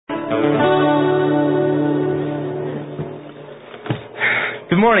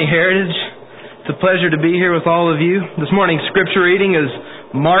Good morning, Heritage. It's a pleasure to be here with all of you. This morning's scripture reading is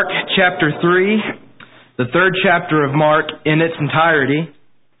Mark chapter 3, the third chapter of Mark in its entirety.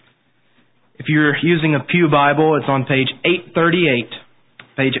 If you're using a Pew Bible, it's on page 838.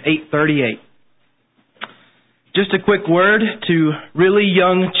 Page 838. Just a quick word to really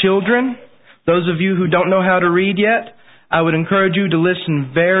young children. Those of you who don't know how to read yet, I would encourage you to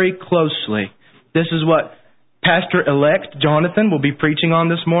listen very closely. This is what Pastor-elect Jonathan will be preaching on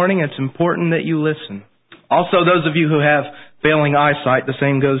this morning. It's important that you listen. Also, those of you who have failing eyesight, the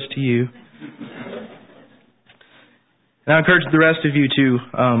same goes to you. And I encourage the rest of you to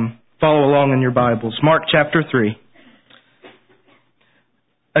follow along in your Bibles. Mark chapter 3.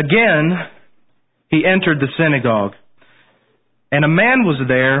 Again, he entered the synagogue, and a man was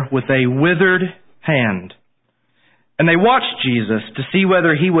there with a withered hand. And they watched Jesus to see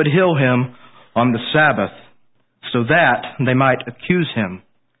whether he would heal him on the Sabbath, so that they might accuse him.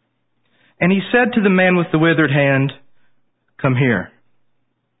 And he said to the man with the withered hand, "Come here."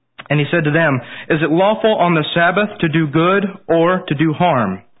 And he said to them, "Is it lawful on the Sabbath to do good or to do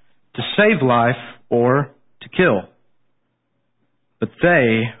harm, to save life or to kill?" But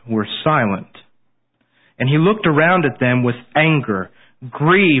they were silent. And he looked around at them with anger,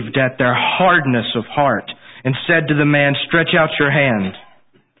 grieved at their hardness of heart, and said to the man, "Stretch out your hand."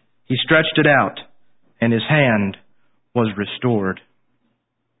 He stretched it out, and his hand was restored.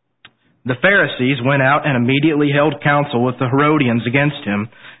 The Pharisees went out and immediately held counsel with the Herodians against him,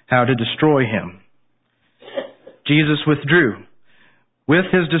 how to destroy him. Jesus withdrew with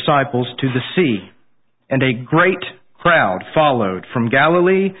his disciples to the sea, and a great crowd followed from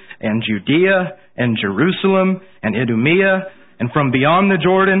Galilee and Judea and Jerusalem and Idumea and from beyond the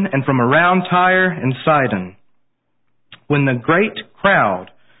Jordan and from around Tyre and Sidon. When the great crowd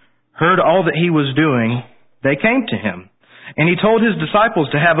heard all that he was doing, they came to him. And he told his disciples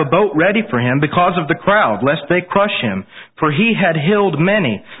to have a boat ready for him because of the crowd, lest they crush him. For he had healed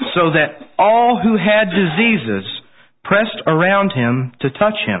many, so that all who had diseases pressed around him to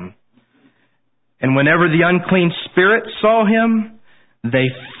touch him. And whenever the unclean spirits saw him, they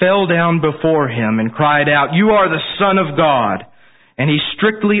fell down before him and cried out, "You are the Son of God." And he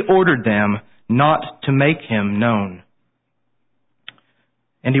strictly ordered them not to make him known.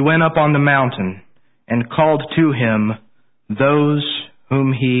 And he went up on the mountain and called to him those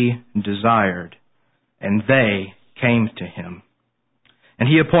whom he desired, and they came to him. And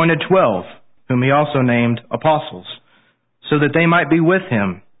he appointed 12, whom he also named apostles, so that they might be with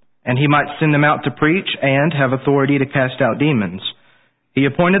him, and he might send them out to preach and have authority to cast out demons. He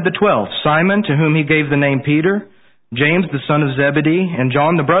appointed the 12, Simon, to whom he gave the name Peter, James the son of Zebedee, and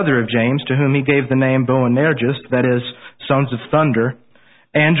John the brother of James, to whom he gave the name Boanerges, that is, sons of thunder,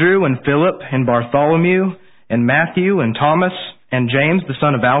 Andrew and Philip and Bartholomew and Matthew and Thomas and James the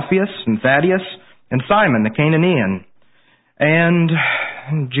son of Alphaeus and Thaddeus and Simon the Cananean and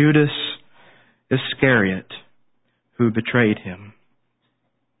Judas Iscariot, who betrayed him.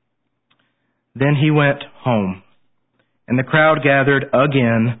 Then he went home, and the crowd gathered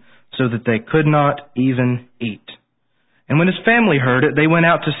again so that they could not even eat. And when his family heard it, they went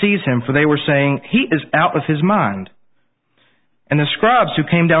out to seize him, for they were saying, "He is out of his mind." And the scribes who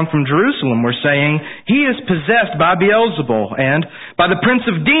came down from Jerusalem were saying, "He is possessed by Beelzebul, and by the prince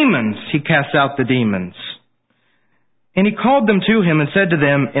of demons he casts out the demons." And he called them to him and said to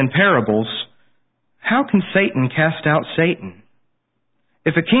them in parables, "How can Satan cast out Satan?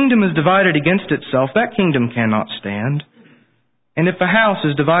 If a kingdom is divided against itself, that kingdom cannot stand. And if a house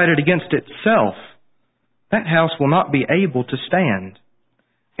is divided against itself, that house will not be able to stand.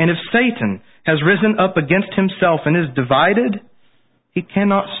 And if Satan has risen up against himself and is divided, he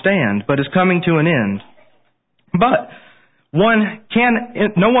cannot stand, but is coming to an end. But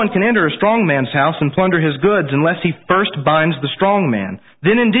no one can enter a strong man's house and plunder his goods unless he first binds the strong man.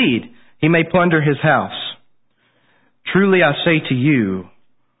 Then indeed he may plunder his house. Truly I say to you,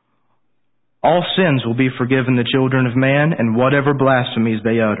 all sins will be forgiven the children of man, and whatever blasphemies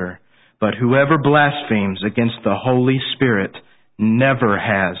they utter. But whoever blasphemes against the Holy Spirit never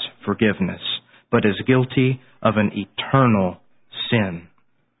has forgiveness, but is guilty of an eternal sin."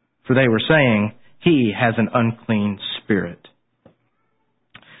 For they were saying, "He has an unclean spirit."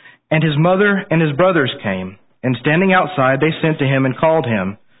 And his mother and his brothers came, and standing outside they sent to him and called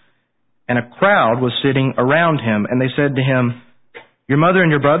him. And a crowd was sitting around him, and they said to him, "Your mother and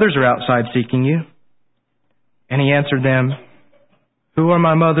your brothers are outside seeking you." And he answered them, "Who are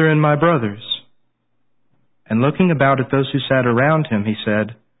my mother and my brothers?" And looking about at those who sat around him, he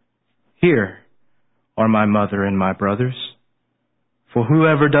said, "Here are my mother and my brothers. For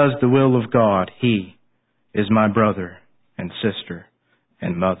whoever does the will of God, he is my brother and sister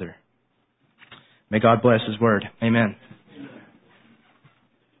and mother. May God bless His word. Amen.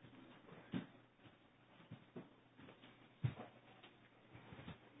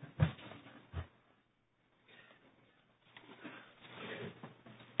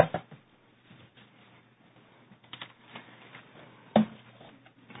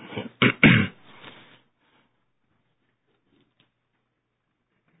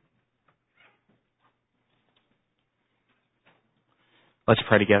 Let's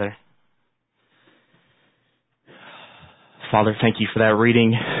pray together. Father, thank you for that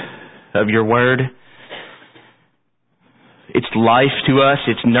reading of your word. It's life to us.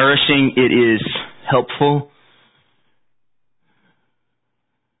 It's nourishing. It is helpful.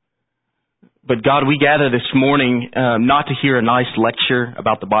 But God, we gather this morning not to hear a nice lecture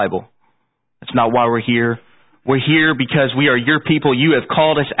about the Bible. That's not why we're here. We're here because we are your people. You have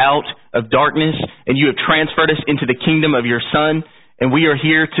called us out of darkness, and you have transferred us into the kingdom of your Son. And we are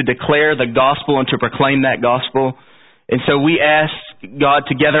here to declare the gospel and to proclaim that gospel. And so we ask, God,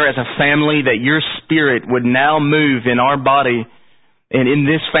 together as a family, that your Spirit would now move in our body and in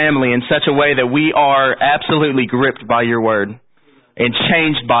this family in such a way that we are absolutely gripped by your word and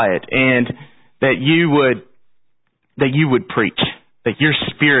changed by it. And that you would preach, that your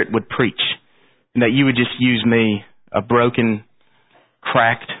Spirit would preach, and that you would just use me, a broken,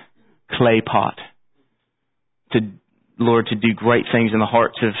 cracked clay pot, Lord, to do great things in the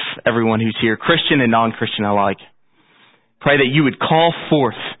hearts of everyone who's here, Christian and non-Christian alike. Pray that you would call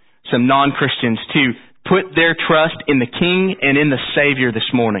forth some non-Christians to put their trust in the King and in the Savior this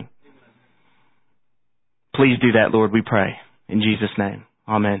morning. Please do that, Lord, we pray. In Jesus' name,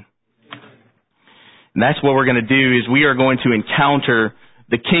 amen. And that's what we're going to do, is we are going to encounter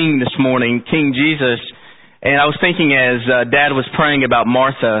the King this morning, King Jesus. And I was thinking as Dad was praying about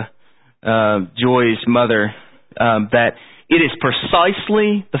Martha, Joy's mother, that it is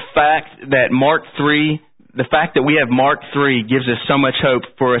precisely the fact that the fact that we have Mark 3 gives us so much hope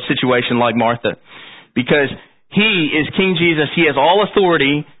for a situation like Martha. Because He is King Jesus. He has all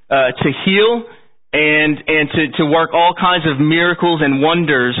authority to heal and to work all kinds of miracles and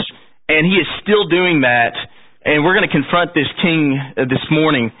wonders. And He is still doing that. And we're going to confront this King this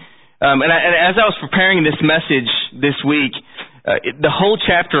morning. And as I was preparing this message this week, the whole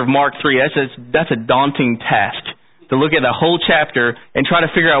chapter of Mark 3, that's a daunting task, to look at the whole chapter and try to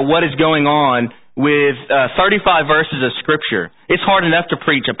figure out what is going on with 35 verses of Scripture. It's hard enough to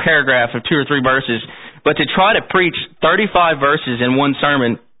preach a paragraph of 2 or 3 verses, but to try to preach 35 verses in one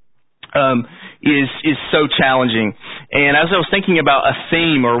sermon is so challenging. And as I was thinking about a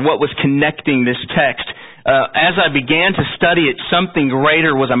theme or what was connecting this text, as I began to study it, something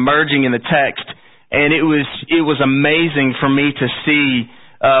greater was emerging in the text. And it was amazing for me to see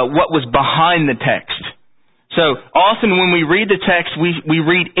what was behind the text. So often when we read the text, we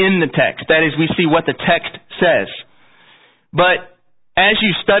read in the text. That is, we see what the text says. But as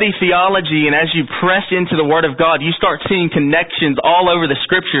you study theology and as you press into the Word of God, you start seeing connections all over the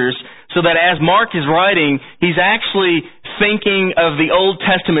Scriptures, so that as Mark is writing, he's actually thinking of the Old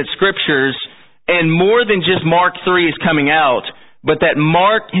Testament Scriptures, and more than just Mark 3 is coming out, but that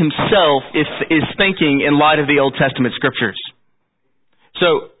Mark himself is thinking in light of the Old Testament Scriptures.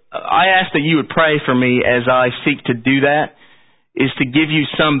 So I ask that you would pray for me as I seek to do that, is to give you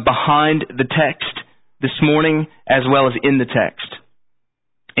some behind the text this morning as well as in the text.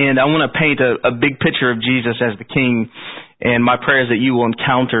 And I want to paint a big picture of Jesus as the King, and my prayer is that you will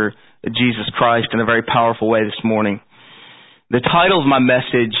encounter Jesus Christ in a very powerful way this morning. The title of my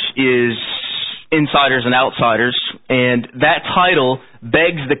message is Insiders and Outsiders, and that title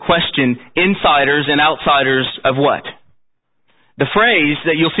begs the question, insiders and outsiders of what? The phrase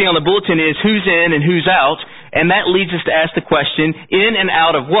that you'll see on the bulletin is who's in and who's out, and that leads us to ask the question, in and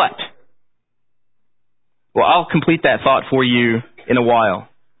out of what? Well, I'll complete that thought for you in a while.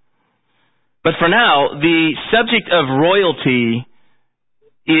 But for now, the subject of royalty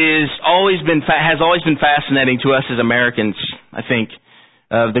has always been fascinating to us as Americans, I think.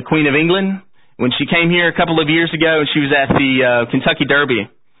 The Queen of England, when she came here a couple of years ago, and she was at the Kentucky Derby.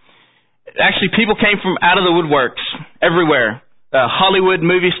 Actually, people came from out of the woodworks everywhere. Hollywood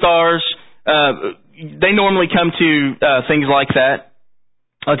movie stars, they normally come to things like that,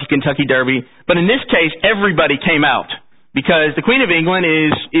 like the Kentucky Derby. But in this case, everybody came out because the Queen of England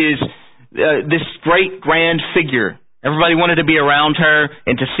is this great grand figure. Everybody wanted to be around her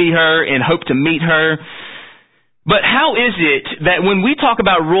and to see her and hope to meet her. But how is it that when we talk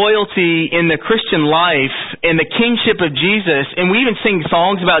about royalty in the Christian life and the kingship of Jesus, and we even sing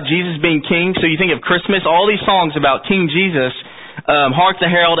songs about Jesus being king, so you think of Christmas, all these songs about King Jesus, Hark the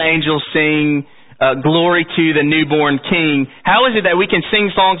Herald Angels Sing, Glory to the Newborn King. How is it that we can sing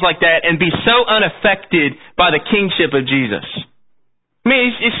songs like that and be so unaffected by the kingship of Jesus? I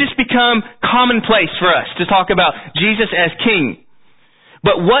mean, it's just become commonplace for us to talk about Jesus as King.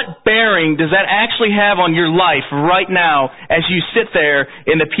 But what bearing does that actually have on your life right now as you sit there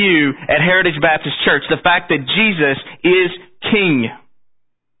in the pew at Heritage Baptist Church? The fact that Jesus is King.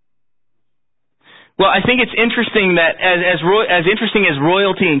 Well, I think it's interesting that as interesting as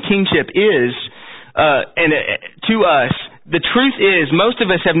royalty and kingship is, to us, the truth is most of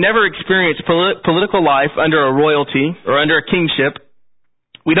us have never experienced political life under a royalty or under a kingship.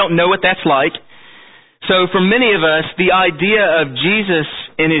 We don't know what that's like. So for many of us, the idea of Jesus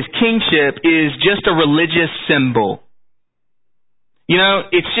and His kingship is just a religious symbol. You know,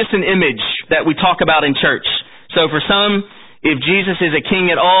 it's just an image that we talk about in church. So for some, if Jesus is a king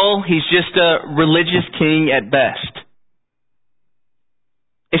at all, He's just a religious king at best.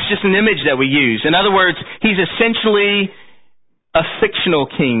 It's just an image that we use. In other words, He's essentially a fictional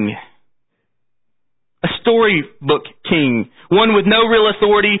king. A storybook king. One with no real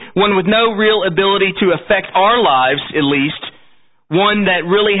authority, one with no real ability to affect our lives, at least. One that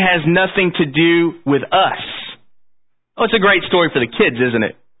really has nothing to do with us. Oh, it's a great story for the kids, isn't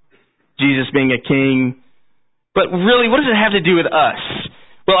it? Jesus being a king. But really, what does it have to do with us?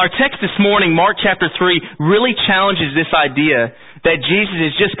 Well, our text this morning, Mark chapter 3, really challenges this idea that Jesus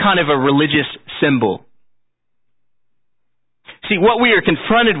is just kind of a religious symbol. See, what we are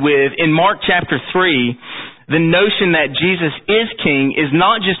confronted with in Mark chapter 3, the notion that Jesus is king is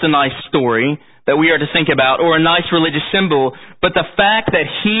not just a nice story that we are to think about or a nice religious symbol, but the fact that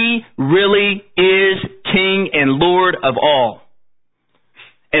He really is King and Lord of all.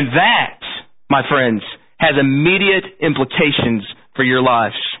 And that, my friends, has immediate implications for your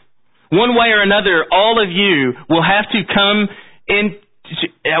lives. One way or another, all of you will have to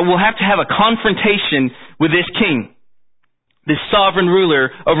have a confrontation with this king, this sovereign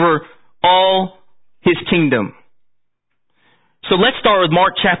ruler over all His kingdom. So let's start with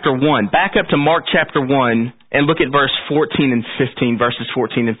Mark chapter 1. Back up to Mark chapter 1 and look at verses 14 and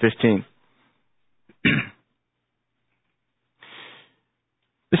 15.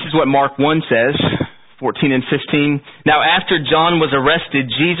 This is what Mark 1 says, 14 and 15. Now after John was arrested,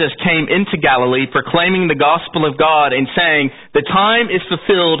 Jesus came into Galilee proclaiming the gospel of God and saying, the time is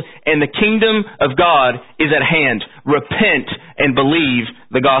fulfilled and the kingdom of God is at hand. Repent and believe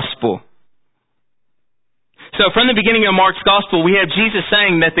the gospel. So from the beginning of Mark's gospel, we have Jesus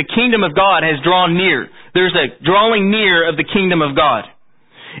saying that the kingdom of God has drawn near. There's a drawing near of the kingdom of God.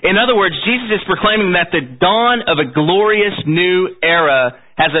 In other words, Jesus is proclaiming that the dawn of a glorious new era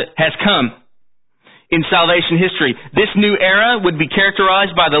has come in salvation history. This new era would be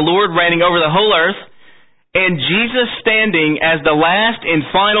characterized by the Lord reigning over the whole earth and Jesus standing as the last and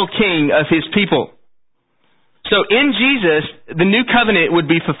final king of His people. So in Jesus, the new covenant would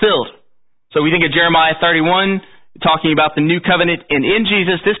be fulfilled. So we think of Jeremiah 31, talking about the new covenant, and in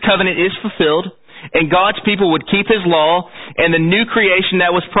Jesus, this covenant is fulfilled, and God's people would keep His law, and the new creation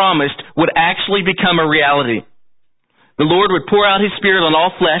that was promised would actually become a reality. The Lord would pour out His Spirit on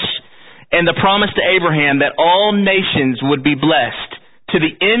all flesh, and the promise to Abraham that all nations would be blessed to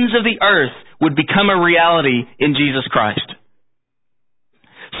the ends of the earth would become a reality in Jesus Christ.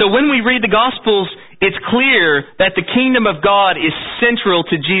 So when we read the Gospels, it's clear that the kingdom of God is central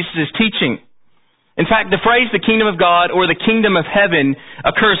to Jesus' teaching. In fact, the phrase the kingdom of God or the kingdom of heaven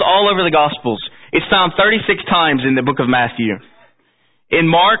occurs all over the Gospels. It's found 36 times in the book of Matthew. In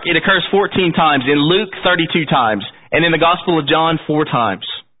Mark, it occurs 14 times. In Luke, 32 times. And in the Gospel of John, 4 times.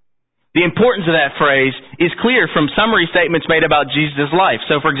 The importance of that phrase is clear from summary statements made about Jesus' life.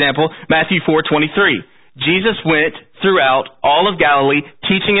 So, for example, Matthew 4:23. Jesus went throughout all of Galilee,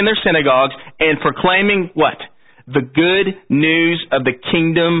 teaching in their synagogues and proclaiming what? The good news of the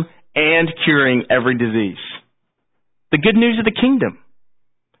kingdom and curing every disease. The good news of the kingdom.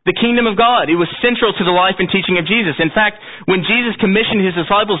 The kingdom of God. It was central to the life and teaching of Jesus. In fact, when Jesus commissioned His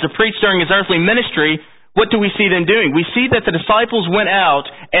disciples to preach during His earthly ministry, what do we see them doing? We see that the disciples went out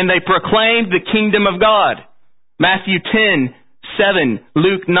and they proclaimed the kingdom of God. Matthew 10:7,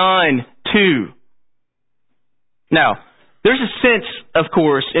 Luke 9:2. Now, there's a sense, of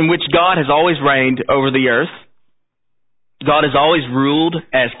course, in which God has always reigned over the earth. God has always ruled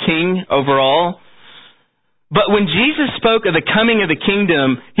as king over all. But when Jesus spoke of the coming of the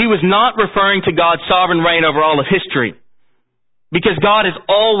kingdom, He was not referring to God's sovereign reign over all of history. Because God has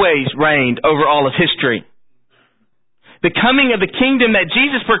always reigned over all of history. The coming of the kingdom that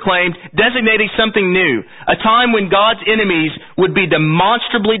Jesus proclaimed designated something new. A time when God's enemies would be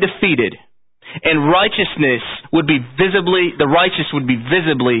demonstrably defeated. and the righteous would be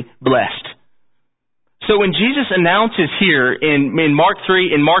visibly blessed. So when Jesus announces here in Mark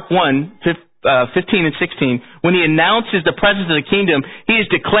 3, in Mark 1, 15 and 16, when he announces the presence of the kingdom, he is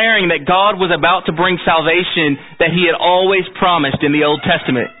declaring that God was about to bring salvation that he had always promised in the Old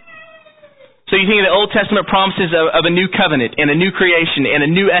Testament. So you think of the Old Testament promises of a new covenant and a new creation and a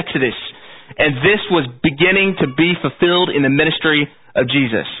new Exodus. And this was beginning to be fulfilled in the ministry of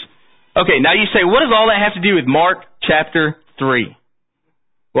Jesus. Okay, now you say, what does all that have to do with Mark chapter 3?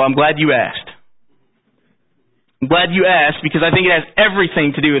 Well, I'm glad you asked. I'm glad you asked because I think it has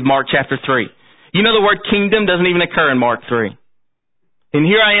everything to do with Mark chapter 3. You know the word kingdom doesn't even occur in Mark 3. And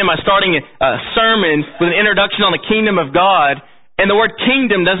here I am, I'm starting a sermon with an introduction on the kingdom of God, and the word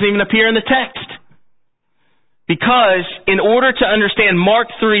kingdom doesn't even appear in the text. Because in order to understand Mark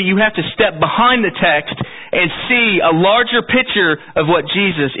 3, you have to step behind the text and see a larger picture of what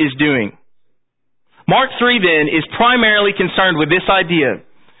Jesus is doing. Mark 3 then is primarily concerned with this idea.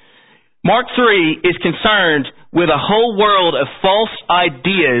 Mark 3 is concerned with a whole world of false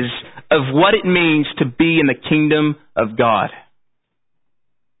ideas of what it means to be in the kingdom of God.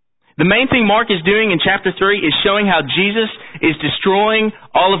 The main thing Mark is doing in chapter 3 is showing how Jesus is destroying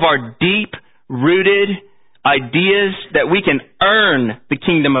all of our deep-rooted ideas that we can earn the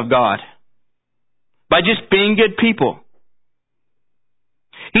kingdom of God by just being good people.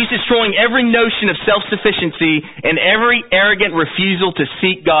 He's destroying every notion of self-sufficiency and every arrogant refusal to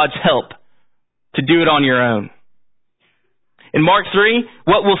seek God's help, to do it on your own. In Mark 3,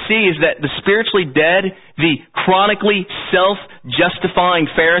 what we'll see is that the spiritually dead, the chronically self-justifying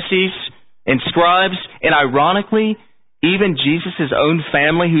Pharisees and scribes, and ironically, even Jesus' own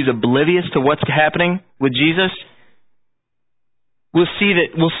family who's oblivious to what's happening with Jesus, we'll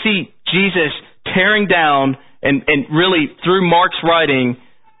see Jesus tearing down and really through Mark's writing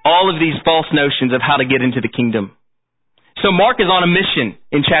all of these false notions of how to get into the kingdom. So Mark is on a mission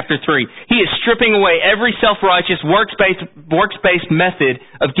in chapter 3. He is stripping away every self-righteous, works-based method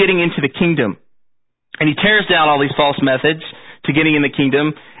of getting into the kingdom. And he tears down all these false methods to getting in the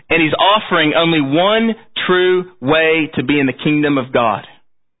kingdom, and he's offering only one true way to be in the kingdom of God.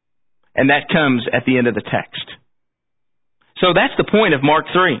 And that comes at the end of the text. So that's the point of Mark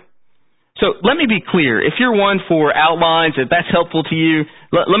 3. So let me be clear. If you're one for outlines, if that's helpful to you,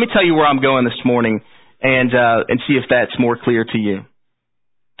 let me tell you where I'm going this morning and see if that's more clear to you.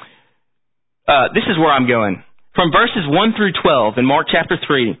 This is where I'm going. From verses 1 through 12 in Mark chapter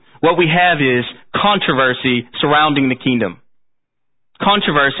 3, what we have is controversy surrounding the kingdom.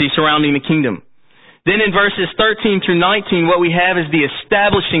 Controversy surrounding the kingdom. Then in verses 13 through 19, what we have is the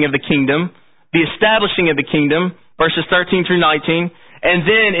establishing of the kingdom. The establishing of the kingdom, verses 13 through 19. And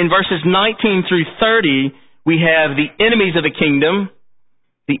then in verses 19 through 30, we have the enemies of the kingdom.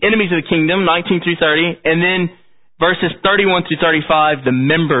 The enemies of the kingdom, 19 through 30. And then verses 31 through 35, the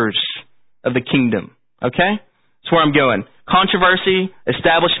members of the kingdom. Okay? That's where I'm going. Controversy,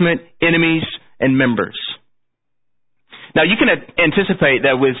 establishment, enemies, and members. Now you can anticipate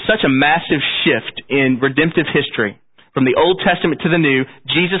that with such a massive shift in redemptive history, from the Old Testament to the New,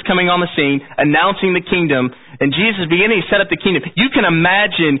 Jesus coming on the scene, announcing the kingdom, and Jesus beginning to set up the kingdom, you can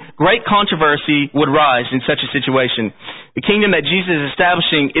imagine great controversy would rise in such a situation. The kingdom that Jesus is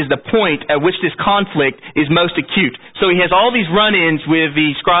establishing is the point at which this conflict is most acute. So he has all these run-ins with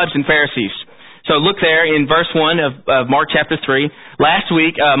the scribes and Pharisees. So look there in verse 1 of Mark chapter 3. Last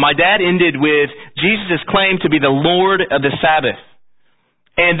week, my dad ended with Jesus' claim to be the Lord of the Sabbath.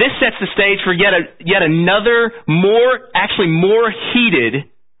 And this sets the stage for yet another more heated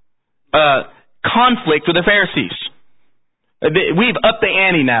conflict with the Pharisees. We've upped the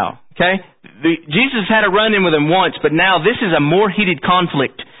ante now, okay? Jesus had a run-in with them once, but now this is a more heated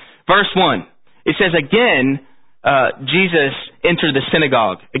conflict. Verse 1, it says, again, Jesus entered the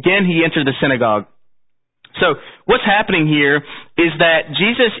synagogue. Again, he entered the synagogue. So what's happening here is that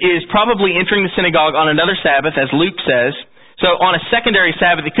Jesus is probably entering the synagogue on another Sabbath, as Luke says. So on a secondary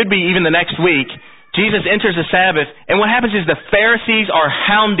Sabbath, it could be even the next week, Jesus enters the Sabbath, and what happens is the Pharisees are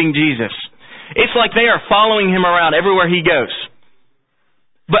hounding Jesus. It's like they are following him around everywhere he goes.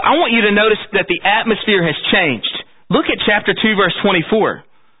 But I want you to notice that the atmosphere has changed. Look at chapter 2, verse 24.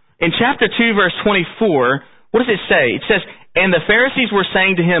 In chapter 2, verse 24, what does it say? It says, and the Pharisees were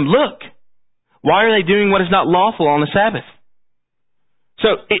saying to him, look, why are they doing what is not lawful on the Sabbath?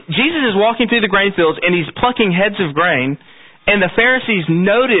 So Jesus is walking through the grain fields, and he's plucking heads of grain. And the Pharisees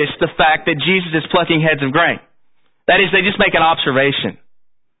notice the fact that Jesus is plucking heads of grain. That is, they just make an observation.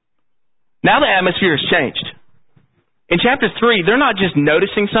 Now the atmosphere has changed. In chapter 3, they're not just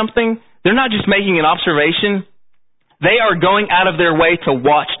noticing something. They're not just making an observation. They are going out of their way to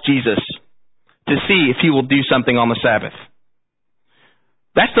watch Jesus. to see if he will do something on the Sabbath.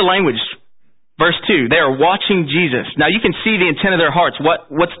 That's the language. Verse 2, they are watching Jesus. Now you can see the intent of their hearts.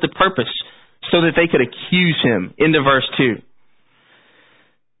 What's the purpose? So that they could accuse him. Into verse 2.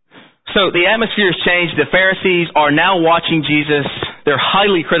 So the atmosphere has changed. The Pharisees are now watching Jesus. They're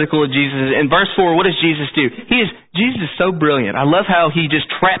highly critical of Jesus. In verse 4, what does Jesus do? Jesus is so brilliant. I love how he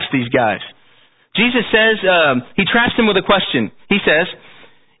just traps these guys. Jesus says, he traps them with a question. He says,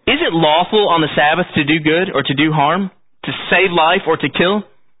 is it lawful on the Sabbath to do good or to do harm? To save life or to kill?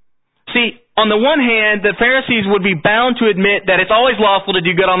 See, on the one hand, the Pharisees would be bound to admit that it's always lawful to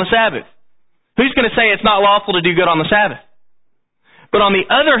do good on the Sabbath. Who's going to say it's not lawful to do good on the Sabbath? But on the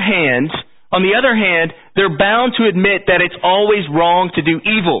other hand, they're bound to admit that it's always wrong to do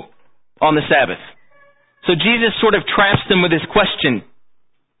evil on the Sabbath. So Jesus sort of traps them with this question.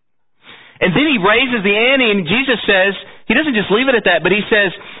 And then he raises the ante, and Jesus says, he doesn't just leave it at that, but he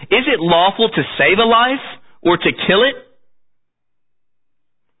says, is it lawful to save a life or to kill it?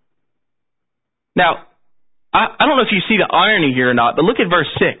 Now, I don't know if you see the irony here or not, but look at verse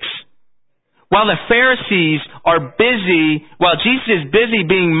 6. While the Pharisees are busy, while Jesus is busy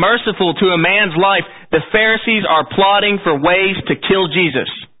being merciful to a man's life, the Pharisees are plotting for ways to kill Jesus.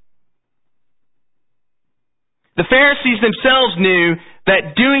 The Pharisees themselves knew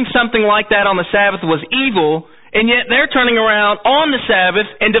that doing something like that on the Sabbath was evil, and yet they're turning around on the Sabbath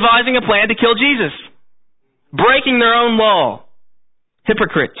and devising a plan to kill Jesus. Breaking their own law.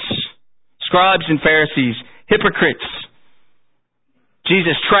 Hypocrites. Scribes and Pharisees. Hypocrites.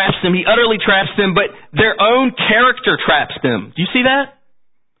 Jesus traps them. He utterly traps them, but their own character traps them. Do you see that?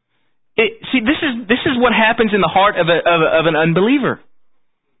 This is what happens in the heart of an unbeliever.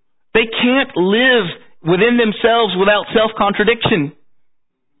 They can't live within themselves without self-contradiction.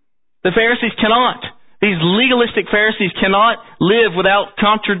 The Pharisees cannot. These legalistic Pharisees cannot live without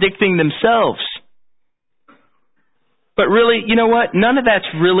contradicting themselves. But really, you know what? None of that's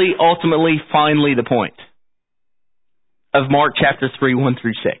really ultimately, finally the point of Mark chapter 3, 1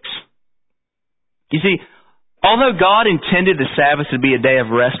 through 6. You see, although God intended the Sabbath to be a day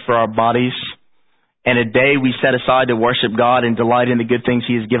of rest for our bodies and a day we set aside to worship God and delight in the good things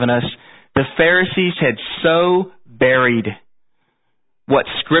He has given us, the Pharisees had so buried what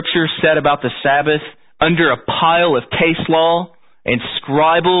Scripture said about the Sabbath under a pile of case law and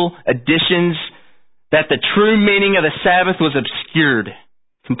scribal additions that the true meaning of the Sabbath was obscured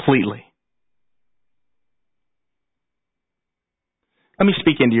completely. Let me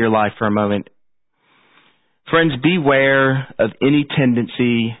speak into your life for a moment. Friends, beware of any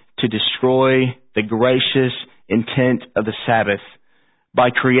tendency to destroy the gracious intent of the Sabbath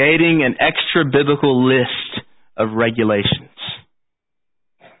by creating an extra biblical list of regulations.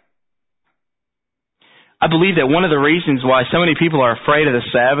 I believe that one of the reasons why so many people are afraid of the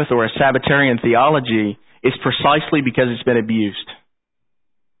Sabbath or a Sabbatarian theology is precisely because it's been abused.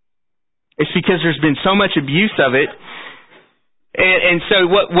 It's because there's been so much abuse of it. And so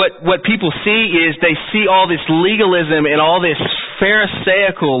what people see is they see all this legalism and all this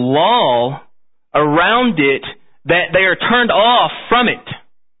Pharisaical law around it that they are turned off from it.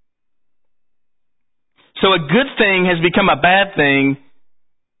 So a good thing has become a bad thing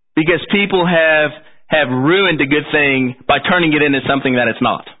because people have ruined a good thing by turning it into something that it's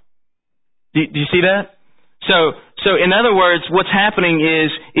not. Do you see that? So in other words, what's happening is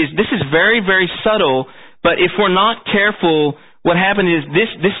this is very, very subtle, but if we're not careful, what happens is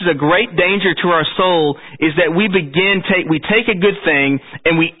this is a great danger to our soul, is that we take a good thing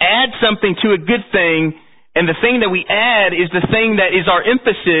and we add something to a good thing, and the thing that we add is the thing that is our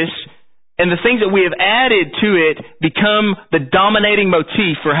emphasis, and the things that we have added to it become the dominating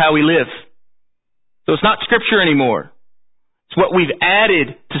motif for how we live. So it's not Scripture anymore. It's what we've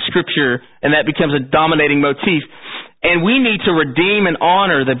added to Scripture, and that becomes a dominating motif. And we need to redeem and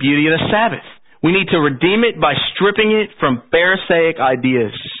honor the beauty of the Sabbath. We need to redeem it by stripping it from Pharisaic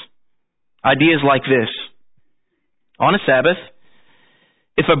ideas. Ideas like this. On a Sabbath,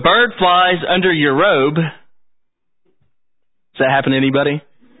 if a bird flies under your robe, does that happen to anybody?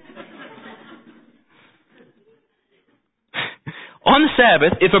 On the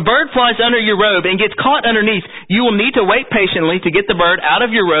Sabbath, if a bird flies under your robe and gets caught underneath, you will need to wait patiently to get the bird out of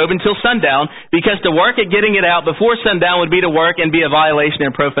your robe until sundown, because to work at getting it out before sundown would be to work and be a violation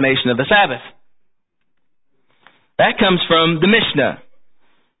and profanation of the Sabbath. That comes from the Mishnah.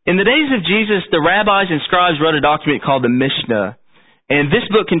 In the days of Jesus, the rabbis and scribes wrote a document called the Mishnah, and this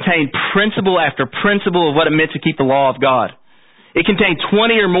book contained principle after principle of what it meant to keep the law of God. It contained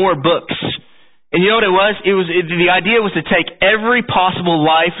 20 or more books. And you know what it was? The idea was to take every possible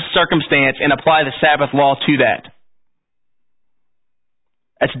life circumstance and apply the Sabbath law to that.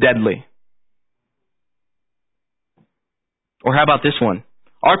 That's deadly. Or how about this one?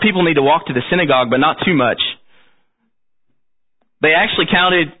 Our people need to walk to the synagogue, but not too much. They actually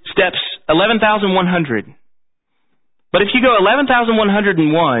counted steps 11,100. But if you go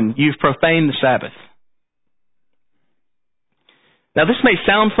 11,101, you've profaned the Sabbath. Now this may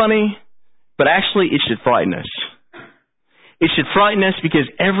sound funny, but actually it should frighten us. It should frighten us because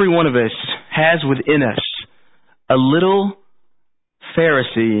every one of us has within us a little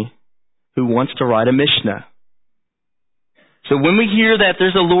Pharisee who wants to write a Mishnah. So when we hear that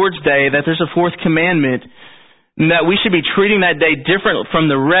there's a Lord's Day, that there's a fourth commandment, that we should be treating that day different from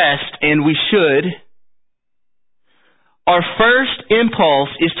the rest, and we should, our first impulse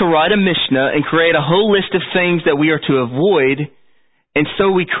is to write a Mishnah and create a whole list of things that we are to avoid, and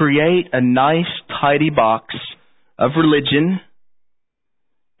so we create a nice, tidy box of religion,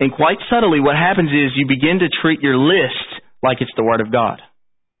 and quite subtly what happens is you begin to treat your list like it's the Word of God.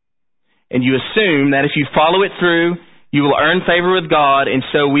 And you assume that if you follow it through, you will earn favor with God, and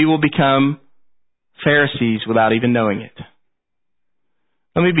so we will become Pharisees without even knowing it.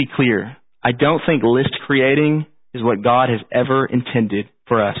 Let me be clear. I don't think list creating is what God has ever intended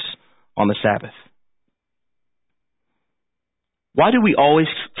for us on the Sabbath. Why do we always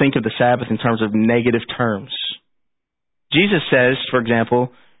think of the Sabbath in terms of negative terms? Jesus says, for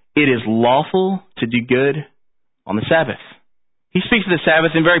example, it is lawful to do good on the Sabbath. He speaks of the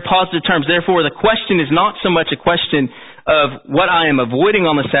Sabbath in very positive terms. Therefore, the question is not so much a question of what I am avoiding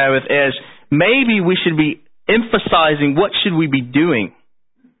on the Sabbath as maybe we should be emphasizing what should we be doing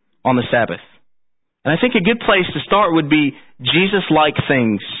on the Sabbath. And I think a good place to start would be Jesus-like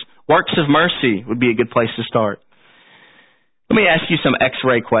things. Works of mercy would be a good place to start. Let me ask you some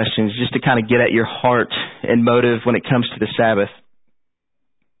X-ray questions just to kind of get at your heart and motive when it comes to the Sabbath.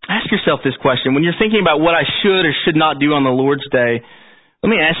 Ask yourself this question. When you're thinking about what I should or should not do on the Lord's Day, let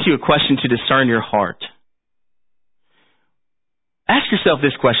me ask you a question to discern your heart. Ask yourself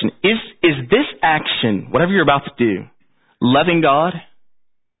this question. Is this action, whatever you're about to do, loving God?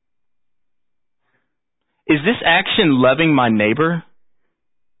 Is this action loving my neighbor?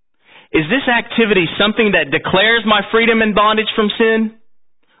 Is this activity something that declares my freedom and bondage from sin?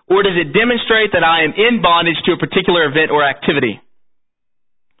 Or does it demonstrate that I am in bondage to a particular event or activity?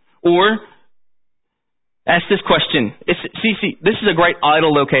 Or, ask this question. See, this is a great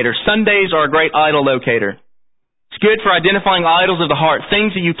idol locator. Sundays are a great idol locator. It's good for identifying idols of the heart,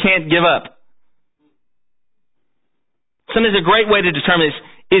 things that you can't give up. Sunday's a great way to determine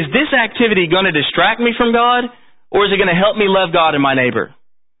is this activity going to distract me from God, or is it going to help me love God and my neighbor?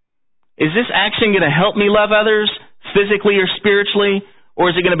 Is this action going to help me love others physically or spiritually, or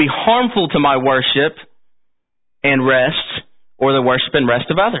is it going to be harmful to my worship and rest, or the worship and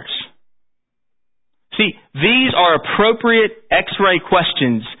rest of others? See, these are appropriate X-ray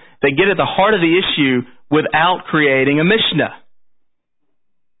questions that get at the heart of the issue without creating a Mishnah.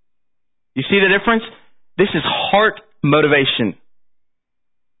 You see the difference? This is heart motivation.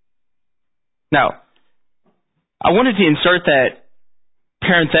 Now, I wanted to insert that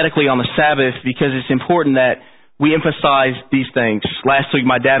parenthetically on the Sabbath because it's important that we emphasize these things. Last week,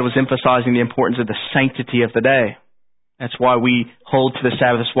 my dad was emphasizing the importance of the sanctity of the day. That's why we hold to the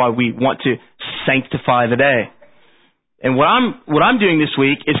Sabbath. That's why we want to sanctify the day. And what I'm doing this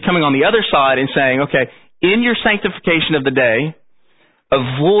week is coming on the other side and saying, okay, in your sanctification of the day,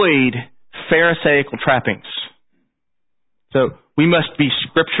 avoid Pharisaical trappings. So we must be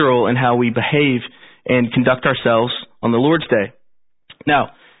scriptural in how we behave and conduct ourselves on the Lord's Day.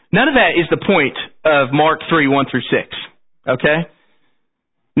 Now, none of that is the point of Mark 3:1-6. Okay?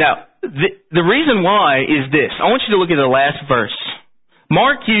 Now, the reason why is this. I want you to look at the last verse.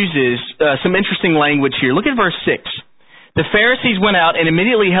 Mark uses some interesting language here. Look at verse 6. The Pharisees went out and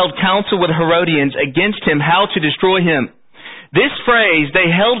immediately held counsel with the Herodians against him how to destroy him. This phrase,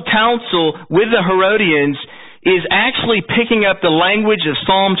 they held counsel with the Herodians, is actually picking up the language of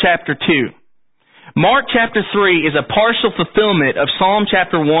Psalm chapter 2. Mark chapter 3 is a partial fulfillment of Psalm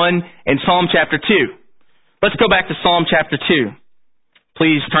chapter 1 and Psalm chapter 2. Let's go back to Psalm chapter 2.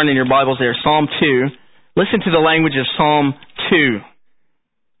 Please turn in your Bibles there. Psalm 2. Listen to the language of Psalm 2.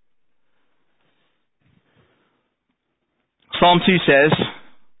 Psalm 2 says,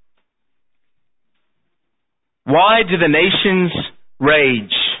 "Why do the nations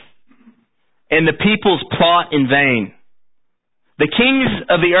rage, and the peoples plot in vain? The kings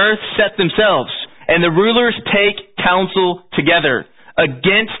of the earth set themselves, and the rulers take counsel together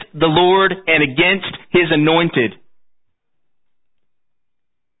against the Lord and against His anointed."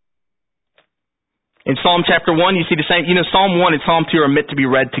 In Psalm chapter 1, you see the same. Psalm 1 and Psalm 2 are meant to be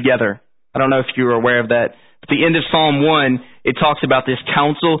read together. I don't know if you were aware of that. At the end of Psalm 1, it talks about this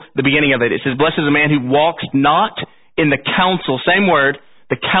counsel, the beginning of it. It says, "Blessed is the man who walks not in the counsel, same word,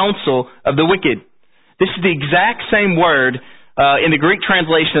 the counsel of the wicked. This is the exact same word in the Greek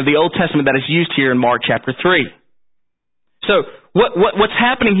translation of the Old Testament that is used here in Mark chapter 3. So what's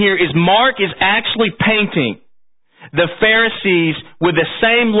happening here is Mark is actually painting the Pharisees with the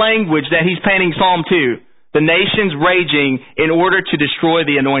same language that he's painting Psalm 2, the nations raging in order to destroy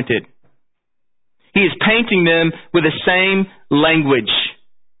the anointed. He is painting them with the same language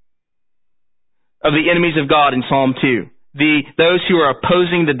of the enemies of God in Psalm 2, those who are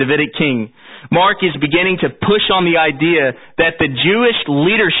opposing the Davidic king. Mark is beginning to push on the idea that the Jewish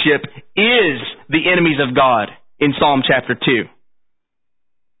leadership is the enemies of God in Psalm chapter 2.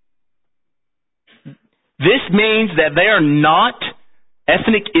 This means that they are not,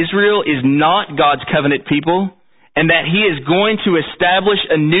 ethnic Israel is not God's covenant people, and that He is going to establish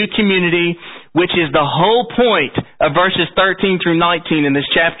a new community, which is the whole point of verses 13 through 19 in this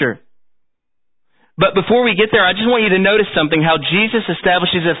chapter. But before we get there, I just want you to notice something, how Jesus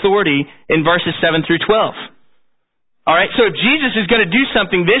establishes authority in verses 7 through 12. Alright, so if Jesus is going to do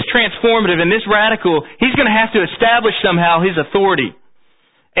something this transformative and this radical, He's going to have to establish somehow His authority.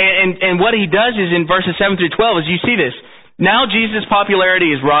 And what He does is in verses 7 through 12, as you see this, now Jesus' popularity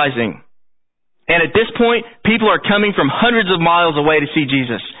is rising. And at this point, people are coming from hundreds of miles away to see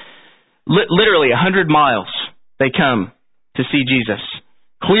Jesus. Literally 100 miles they come to see Jesus.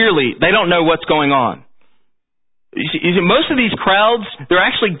 Clearly, they don't know what's going on. You see, most of these crowds, they're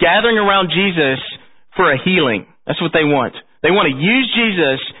actually gathering around Jesus for a healing. That's what they want. They want to use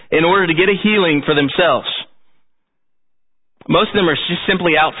Jesus in order to get a healing for themselves. Most of them are just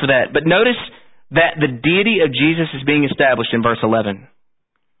simply out for that. But notice that the deity of Jesus is being established in verse 11.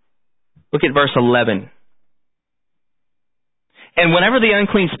 Look at verse 11. And whenever the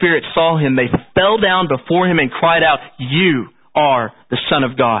unclean spirits saw Him, they fell down before Him and cried out, "You are the Son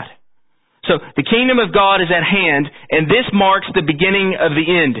of God." So the kingdom of God is at hand, and this marks the beginning of the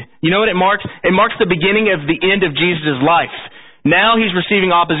end. You know what it marks? It marks the beginning of the end of Jesus' life. Now He's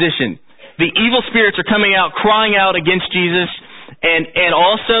receiving opposition. The evil spirits are coming out, crying out against Jesus, and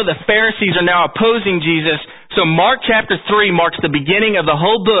also the Pharisees are now opposing Jesus. So Mark chapter 3 marks the beginning of the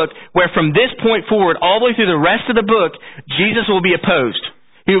whole book, where from this point forward, all the way through the rest of the book, Jesus will be opposed.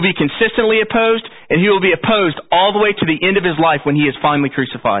 He will be consistently opposed, and He will be opposed all the way to the end of His life when He is finally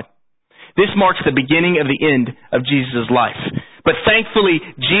crucified. This marks the beginning of the end of Jesus' life. But thankfully,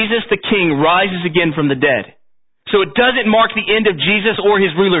 Jesus the King rises again from the dead. So it doesn't mark the end of Jesus or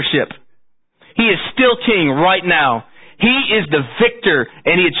His rulership. He is still King right now. He is the victor,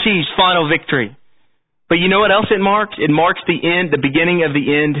 and He achieves final victory. But you know what else it marks? It marks the end, the beginning of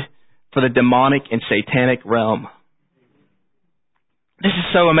the end for the demonic and satanic realm. This is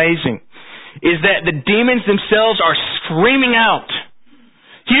so amazing, is that the demons themselves are screaming out,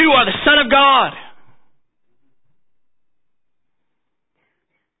 "You are the Son of God."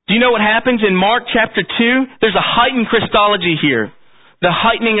 Do you know what happens in Mark chapter 2? There's a heightened Christology here. The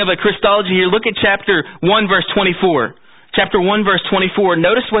heightening of a Christology here. Look at chapter 1 verse 24. Chapter 1 verse 24.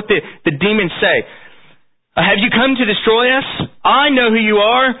 Notice what the demons say. "Have you come to destroy us? I know who you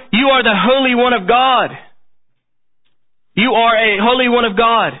are. You are the Holy One of God." You are a Holy One of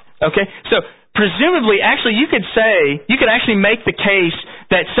God. Okay? So, presumably, actually, you could actually make the case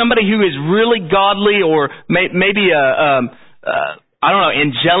that somebody who is really godly, or maybe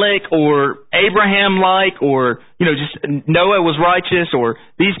angelic or Abraham-like, or, just Noah was righteous, or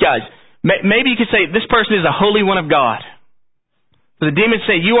these guys. Maybe you could say this person is a Holy One of God. So the demons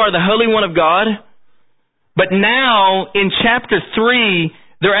say, "You are the Holy One of God." But now, in chapter 3,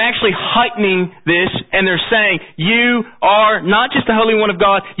 they're actually heightening this, and they're saying, "You are not just the Holy One of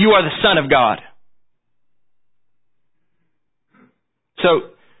God, you are the Son of God."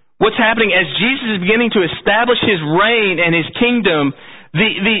 So, what's happening as Jesus is beginning to establish His reign and His kingdom,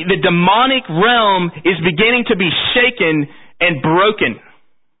 the demonic realm is beginning to be shaken and broken.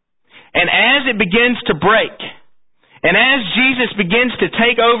 And as it begins to break, and as Jesus begins to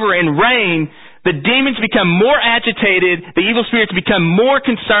take over and reign, the demons become more agitated, the evil spirits become more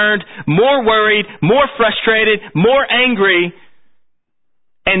concerned, more worried, more frustrated, more angry,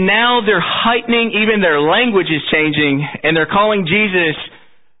 and now they're heightening, even their language is changing, and they're calling Jesus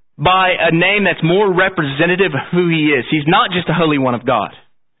by a name that's more representative of who He is. He's not just the Holy One of God.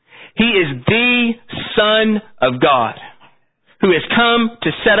 He is the Son of God, who has come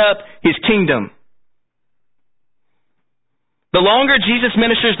to set up His kingdom. The longer Jesus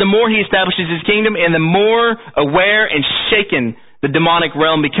ministers, the more He establishes His kingdom, and the more aware and shaken the demonic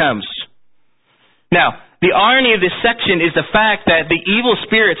realm becomes. Now, the irony of this section is the fact that the evil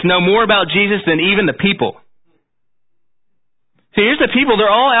spirits know more about Jesus than even the people. So here's the people,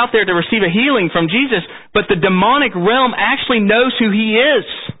 they're all out there to receive a healing from Jesus, but the demonic realm actually knows who he is.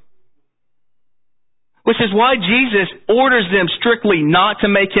 Which is why Jesus orders them strictly not to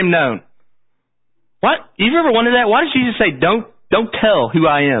make him known. What? You've ever wondered that? Why does Jesus say, don't tell who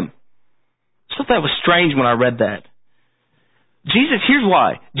I am? I thought that was strange when I read that. Here's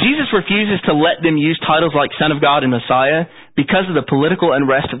why. Jesus refuses to let them use titles like Son of God and Messiah because of the political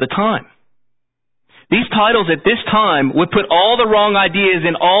unrest of the time. These titles at this time would put all the wrong ideas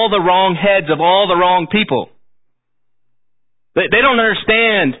in all the wrong heads of all the wrong people. They don't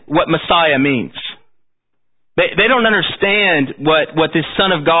understand what Messiah means. They don't understand what this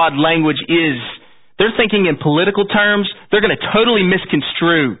Son of God language is. They're thinking in political terms. They're going to totally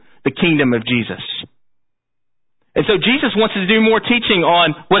misconstrue the kingdom of Jesus. And so Jesus wants to do more teaching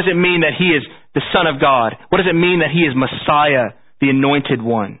on what does it mean that he is the Son of God? What does it mean that he is Messiah, the Anointed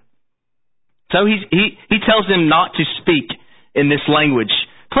One? So he tells them not to speak in this language.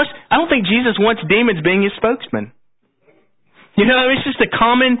 Plus, I don't think Jesus wants demons being his spokesman. You know, it's just a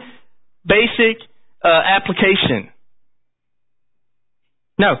common, basic application.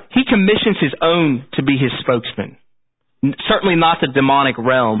 No, he commissions his own to be his spokesman. Certainly not the demonic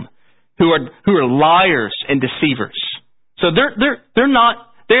realm, who are liars and deceivers. So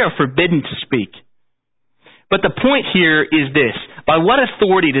they are forbidden to speak. But the point here is this: by what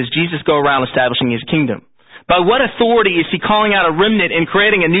authority does Jesus go around establishing his kingdom? By what authority is he calling out a remnant and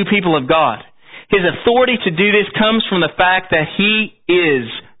creating a new people of God? His authority to do this comes from the fact that he is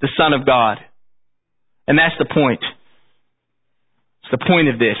the Son of God. And that's the point. It's the point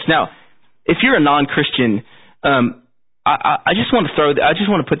of this. Now, if you're a non-Christian, I just want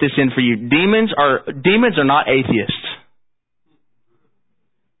to put this in for you. Demons are not atheists.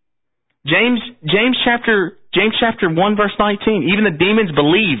 James chapter 1 verse 19. Even the demons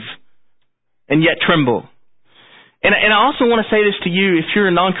believe and yet tremble. And I also want to say this to you, if you're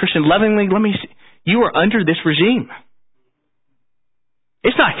a non-Christian, lovingly, you are under this regime.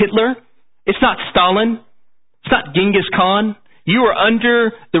 It's not Hitler. It's not Stalin. It's not Genghis Khan. You are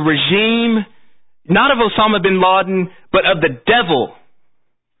under the regime, not of Osama bin Laden, but of the devil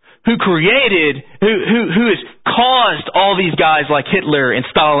who has caused all these guys like Hitler and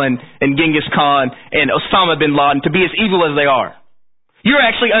Stalin and Genghis Khan and Osama bin Laden to be as evil as they are. You're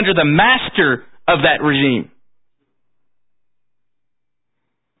actually under the master of that regime.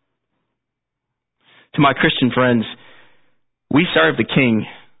 To my Christian friends, we serve the King.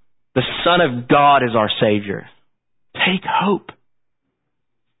 The Son of God is our Savior. Take hope.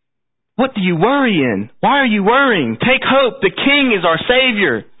 What do you worry in? Why are you worrying? Take hope. The King is our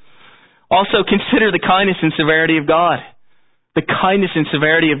Savior. Also, consider the kindness and severity of God. The kindness and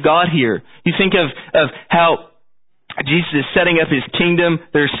severity of God here. You think of how Jesus is setting up his kingdom.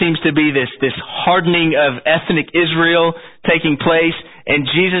 There seems to be this hardening of ethnic Israel taking place. And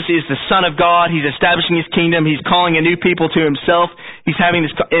Jesus is the Son of God. He's establishing his kingdom. He's calling a new people to himself. He's having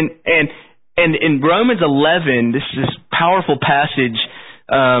this, and in Romans 11, this powerful passage,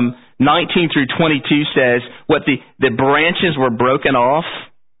 19 through 22 says, what the branches were broken off.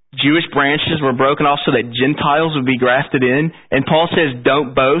 Jewish branches were broken off so that Gentiles would be grafted in. And Paul says,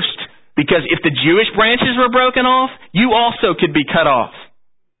 don't boast, because if the Jewish branches were broken off, you also could be cut off.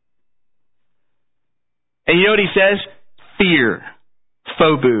 And you know what he says? Fear.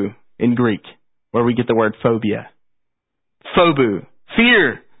 Phobu in Greek, where we get the word phobia. Phobu.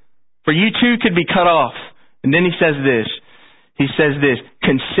 Fear. For you too could be cut off. And then he says this.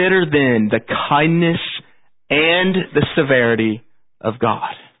 Consider then the kindness and the severity of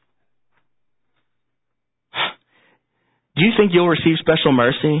God. Do you think you'll receive special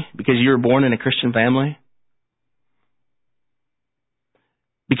mercy because you were born in a Christian family?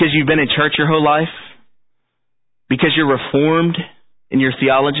 Because you've been in church your whole life? Because you're reformed in your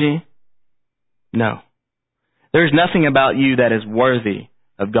theology? No. There's nothing about you that is worthy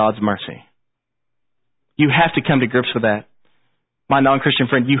of God's mercy. You have to come to grips with that. My non-Christian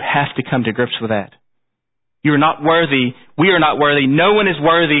friend, you have to come to grips with that. You are not worthy. We are not worthy. No one is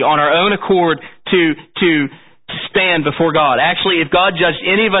worthy on our own accord to stand before God. Actually, if God judged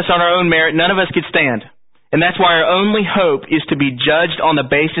any of us on our own merit, none of us could stand. And that's why our only hope is to be judged on the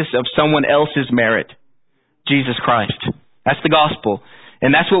basis of someone else's merit. Jesus Christ. That's the gospel.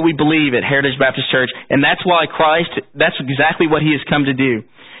 And that's what we believe at Heritage Baptist Church. And that's why Christ, that's exactly what he has come to do.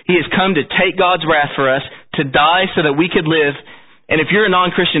 He has come to take God's wrath for us, to die so that we could live. And if you're a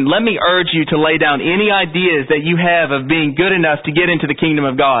non-Christian, let me urge you to lay down any ideas that you have of being good enough to get into the kingdom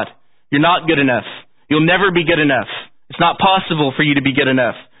of God. You're not good enough. You'll never be good enough. It's not possible for you to be good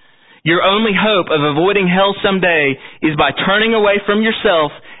enough. Your only hope of avoiding hell someday is by turning away from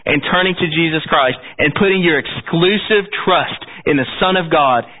yourself and turning to Jesus Christ and putting your exclusive trust in the Son of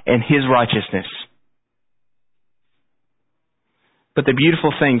God and His righteousness. But the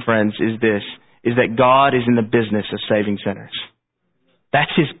beautiful thing, friends, is this, is that God is in the business of saving sinners.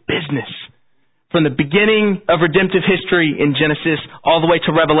 That's His business. From the beginning of redemptive history in Genesis all the way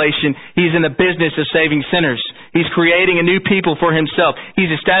to Revelation, He's in the business of saving sinners. He's creating a new people for Himself.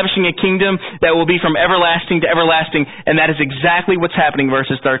 He's establishing a kingdom that will be from everlasting to everlasting, and that is exactly what's happening,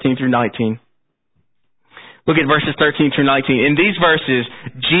 verses 13 through 19. Look at verses 13 through 19. In these verses,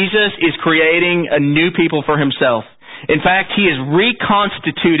 Jesus is creating a new people for Himself. In fact, He is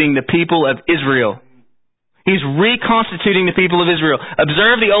reconstituting the people of Israel. He's reconstituting the people of Israel.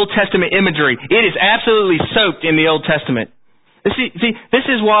 Observe the Old Testament imagery. It is absolutely soaked in the Old Testament. See, this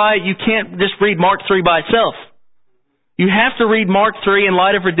is why you can't just read Mark 3 by itself. You have to read Mark 3 in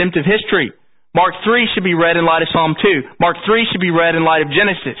light of redemptive history. Mark 3 should be read in light of Psalm 2. Mark 3 should be read in light of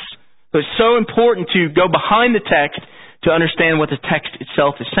Genesis. So it's so important to go behind the text to understand what the text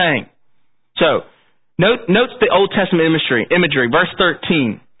itself is saying. So, note the Old Testament imagery. Verse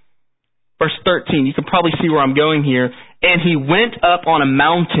 13. Verse 13, you can probably see where I'm going here. And He went up on a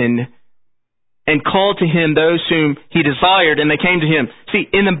mountain and called to Him those whom He desired, and they came to Him. See,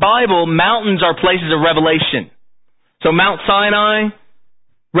 in the Bible, mountains are places of revelation. So Mount Sinai,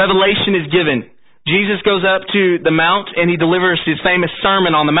 revelation is given. Jesus goes up to the mount and He delivers His famous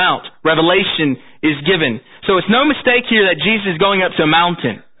sermon on the mount. Revelation is given. So it's no mistake here that Jesus is going up to a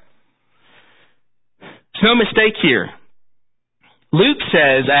mountain. It's no mistake here. Luke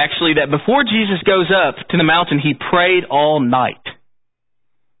says, actually, that before Jesus goes up to the mountain, He prayed all night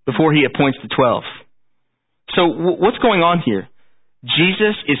before He appoints the 12. So what's going on here?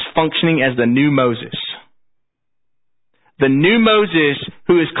 Jesus is functioning as the new Moses. The new Moses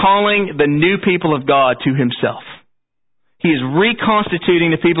who is calling the new people of God to Himself. He is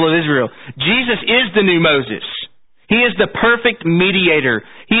reconstituting the people of Israel. Jesus is the new Moses. He is the perfect mediator.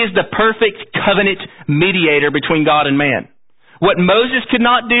 He is the perfect covenant mediator between God and man. What Moses could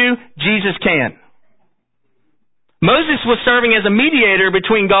not do, Jesus can. Moses was serving as a mediator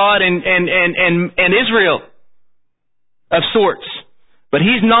between God and Israel, of sorts. But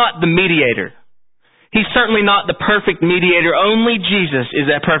he's not the mediator. He's certainly not the perfect mediator. Only Jesus is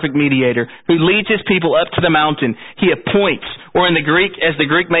that perfect mediator who leads His people up to the mountain. He appoints, or in the Greek, as the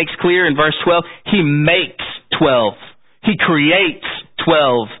Greek makes clear in verse 12, He makes 12. He creates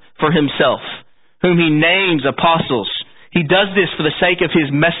 12 for Himself, whom He names apostles. He does this for the sake of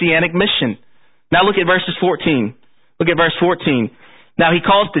His messianic mission. Now look at verses 14. Look at verse 14. Now He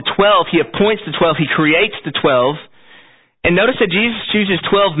calls the 12. He appoints the 12. He creates the 12. And notice that Jesus chooses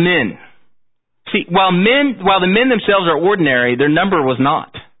 12 men. See, while the men themselves are ordinary, their number was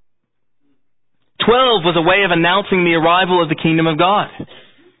not. 12 was a way of announcing the arrival of the kingdom of God.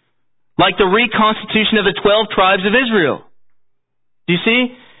 Like the reconstitution of the 12 tribes of Israel. Do you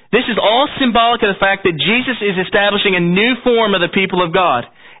see? This is all symbolic of the fact that Jesus is establishing a new form of the people of God.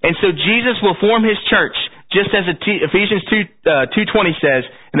 And so Jesus will form His church, just as Ephesians 2:20 says,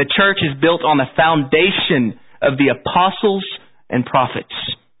 and the church is built on the foundation of the apostles and prophets.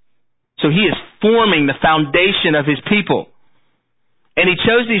 So He is forming the foundation of His people. And He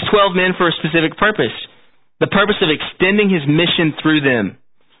chose these 12 men for a specific purpose. The purpose of extending His mission through them.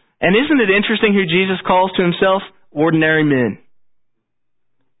 And isn't it interesting who Jesus calls to Himself? Ordinary men.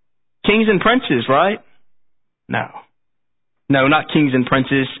 Kings and princes, right? No. No, not kings and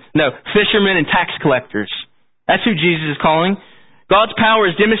princes. No, fishermen and tax collectors. That's who Jesus is calling. God's power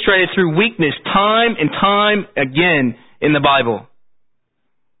is demonstrated through weakness time and time again in the Bible.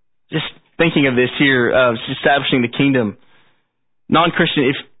 Just thinking of this here, establishing the kingdom.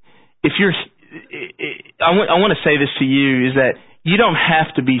 Non-Christian, if you're... I want to say this to you, is that you don't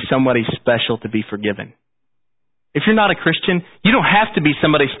have to be somebody special to be forgiven. If you're not a Christian, you don't have to be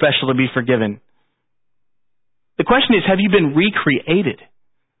somebody special to be forgiven. The question is, have you been recreated?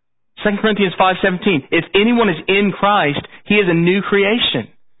 2 Corinthians 5:17, if anyone is in Christ, he is a new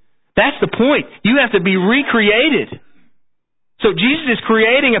creation. That's the point. You have to be recreated. So Jesus is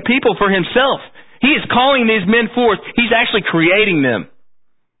creating a people for Himself. He is calling these men forth. He's actually creating them.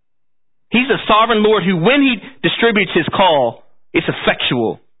 He's a sovereign Lord who, when He distributes His call, it's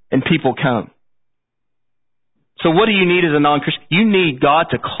effectual and people come. So what do you need as a non-Christian? You need God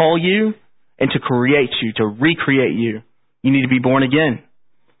to call you and to create you, to recreate you. You need to be born again.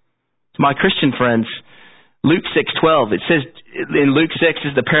 To my Christian friends, Luke 6:12, it says, in Luke 6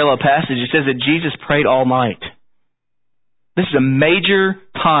 is the parallel passage, it says that Jesus prayed all night. This is a major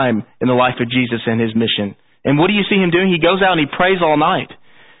time in the life of Jesus and His mission. And what do you see Him doing? He goes out and He prays all night.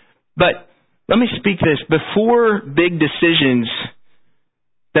 But let me speak this. Before big decisions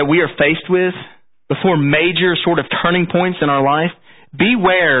that we are faced with, before major sort of turning points in our life,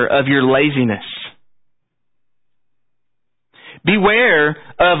 beware of your laziness. Beware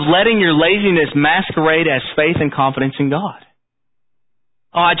of letting your laziness masquerade as faith and confidence in God.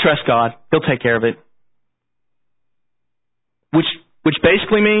 Oh, I trust God. He'll take care of it. Which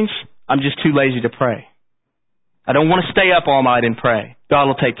basically means I'm just too lazy to pray. I don't want to stay up all night and pray. God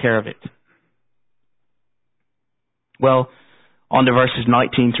will take care of it. Well, on to verses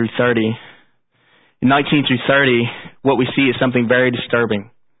 19 through 30. In 19 through 30, what we see is something very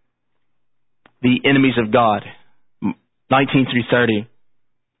disturbing. The enemies of God. 19 through 30.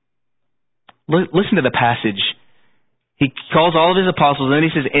 Listen to the passage. He calls all of his apostles, and then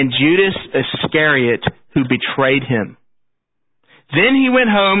he says, and Judas Iscariot, who betrayed him. Then he went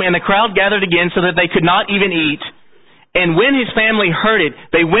home, and the crowd gathered again so that they could not even eat. And when his family heard it,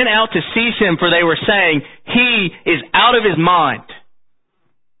 they went out to seize him, for they were saying, he is out of his mind.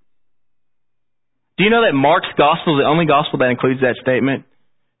 Do you know that Mark's gospel is the only gospel that includes that statement?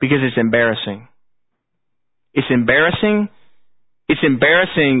 Because it's embarrassing. It's embarrassing. It's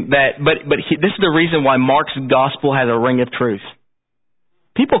embarrassing that, but this is the reason why Mark's gospel has a ring of truth.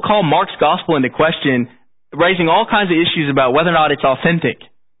 People call Mark's gospel into question, raising all kinds of issues about whether or not it's authentic.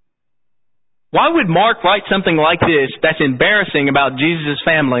 Why would Mark write something like this that's embarrassing about Jesus'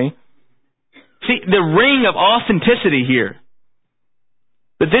 family? See, the ring of authenticity here.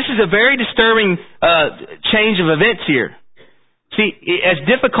 But this is a very disturbing change of events here. See, as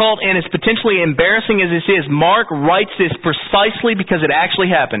difficult and as potentially embarrassing as this is, Mark writes this precisely because it actually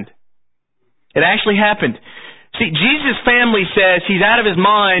happened. It actually happened. See, Jesus' family says he's out of his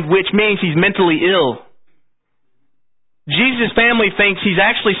mind, which means he's mentally ill. Jesus' family thinks he's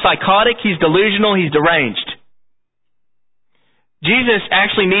actually psychotic, he's delusional, he's deranged. Jesus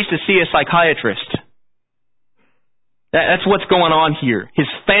actually needs to see a psychiatrist. That's what's going on here. His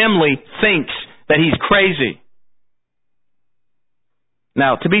family thinks that he's crazy.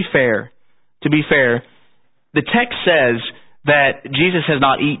 Now, to be fair, the text says that Jesus has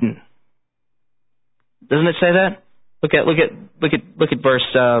not eaten. Doesn't it say that? Look at verse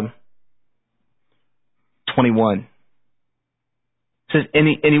 21. It says, and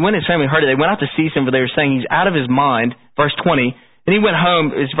he went and his family heard it. They went out to seize him, for they were saying he's out of his mind. Verse 20. And he went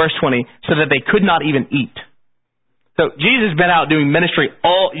home, it's verse 20, so that they could not even eat. So Jesus has been out doing ministry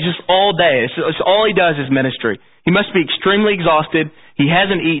all day. It's all he does is ministry. He must be extremely exhausted. He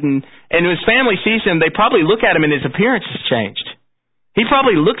hasn't eaten. And when his family sees him, they probably look at him and his appearance has changed. He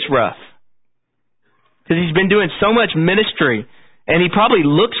probably looks rough. Because he's been doing so much ministry. And he probably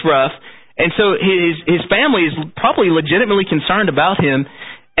looks rough. And so his family is probably legitimately concerned about him.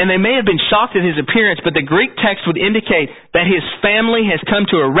 And they may have been shocked at his appearance, but the Greek text would indicate that his family has come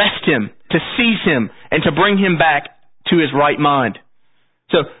to arrest him, to seize him, and to bring him back to his right mind.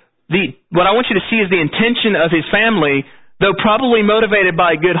 So what I want you to see is the intention of his family, though probably motivated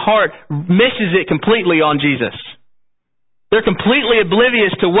by a good heart, misses it completely on Jesus. They're completely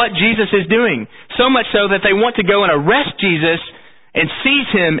oblivious to what Jesus is doing, so much so that they want to go and arrest Jesus and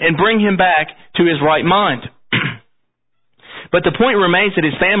seize him and bring him back to his right mind. But the point remains that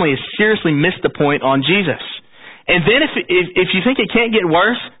his family has seriously missed the point on Jesus. And then if you think it can't get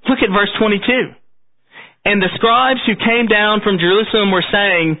worse, look at verse 22. And the scribes who came down from Jerusalem were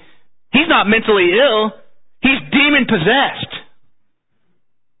saying, he's not mentally ill, he's demon-possessed.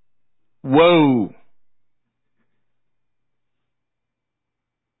 Whoa.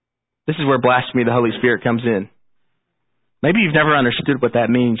 This is where blasphemy of the Holy Spirit comes in. Maybe you've never understood what that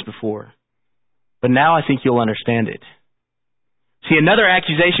means before, but now I think you'll understand it. See, another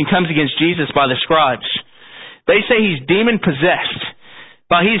accusation comes against Jesus by the scribes. They say he's demon-possessed.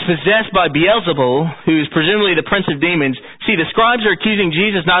 But he's possessed by Beelzebul, who is presumably the prince of demons. See, the scribes are accusing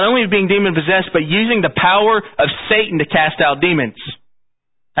Jesus not only of being demon-possessed, but using the power of Satan to cast out demons.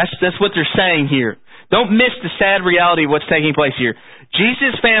 That's what they're saying here. Don't miss the sad reality of what's taking place here.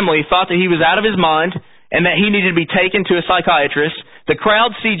 Jesus' family thought that he was out of his mind and that he needed to be taken to a psychiatrist. The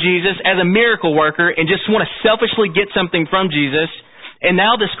crowd see Jesus as a miracle worker and just want to selfishly get something from Jesus. And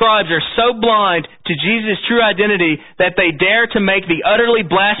now the scribes are so blind to Jesus' true identity that they dare to make the utterly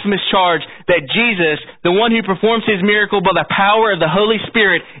blasphemous charge that Jesus, the one who performs his miracle by the power of the Holy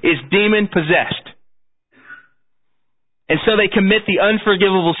Spirit, is demon-possessed. And so they commit the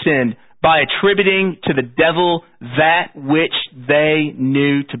unforgivable sin by attributing to the devil that which they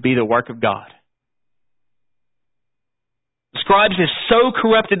knew to be the work of God. The scribes have so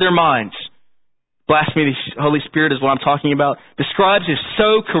corrupted their minds. Blasphemy of the Holy Spirit is what I'm talking about. The scribes have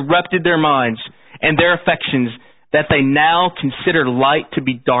so corrupted their minds and their affections that they now consider light to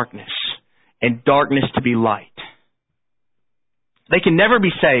be darkness and darkness to be light. They can never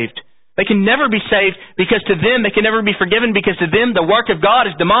be saved. They can never be saved because to them they can never be forgiven because to them the work of God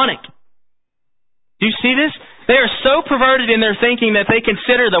is demonic. Do you see this? They are so perverted in their thinking that they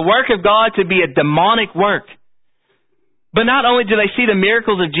consider the work of God to be a demonic work. But not only do they see the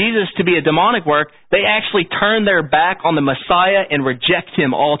miracles of Jesus to be a demonic work, they actually turn their back on the Messiah and reject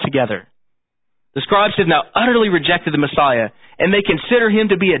Him altogether. The scribes have now utterly rejected the Messiah, and they consider Him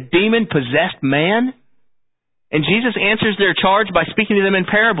to be a demon-possessed man. And Jesus answers their charge by speaking to them in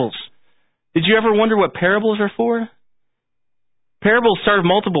parables. Did you ever wonder what parables are for? Parables serve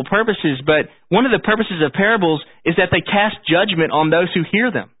multiple purposes, but one of the purposes of parables is that they cast judgment on those who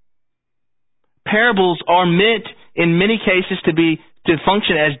hear them. Parables are meant, in many cases, to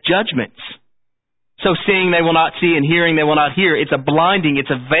function as judgments. So seeing they will not see, and hearing they will not hear. It's a blinding,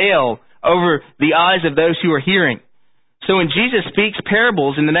 it's a veil over the eyes of those who are hearing. So when Jesus speaks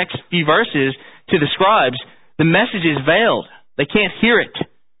parables in the next few verses to the scribes, the message is veiled. They can't hear it.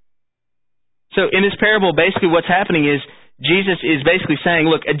 So in this parable, basically what's happening is Jesus is basically saying,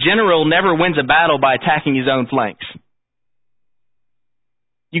 look, a general never wins a battle by attacking his own flanks.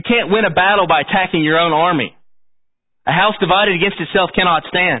 You can't win a battle by attacking your own army. A house divided against itself cannot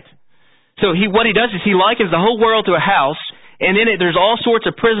stand. So what he does is he likens the whole world to a house, and in it there's all sorts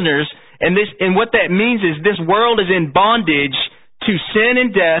of prisoners, and what that means is this world is in bondage to sin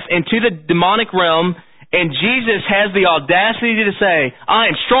and death and to the demonic realm, and Jesus has the audacity to say, I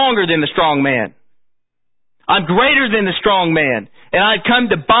am stronger than the strong man. I'm greater than the strong man, and I've come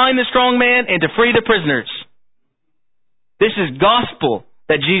to bind the strong man and to free the prisoners. This is gospel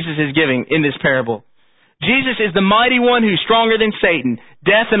that Jesus is giving in this parable. Jesus is the mighty one who's stronger than Satan,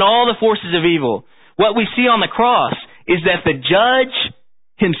 death, and all the forces of evil. What we see on the cross is that the judge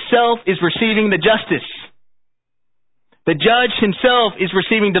himself is receiving the justice. The judge himself is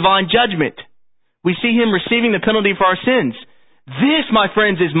receiving divine judgment. We see him receiving the penalty for our sins. This, my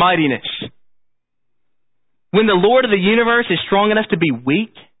friends, is mightiness. When the Lord of the universe is strong enough to be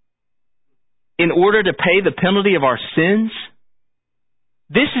weak in order to pay the penalty of our sins,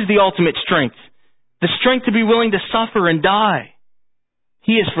 this is the ultimate strength. The strength to be willing to suffer and die.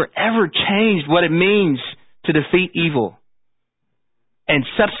 He has forever changed what it means to defeat evil. And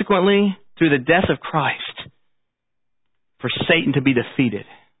subsequently, through the death of Christ, for Satan to be defeated.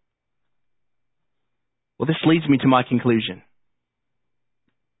 Well, this leads me to my conclusion.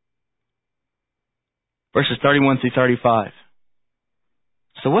 Verses 31 through 35.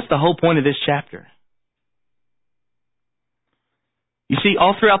 So what's the whole point of this chapter? You see,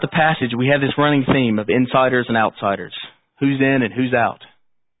 all throughout the passage, we have this running theme of insiders and outsiders. Who's in and who's out.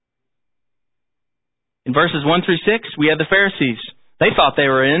 In verses 1 through 6, we have the Pharisees. They thought they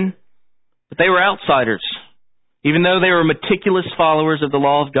were in, but they were outsiders. Even though they were meticulous followers of the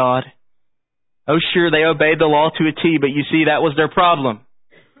law of God. Oh, sure, they obeyed the law to a T, but you see, that was their problem.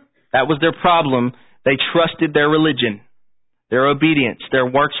 That was their problem. They trusted their religion, their obedience, their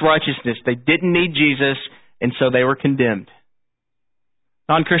works righteousness. They didn't need Jesus, and so they were condemned.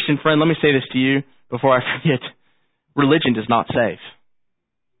 Non-Christian friend, let me say this to you before I forget. Religion does not save.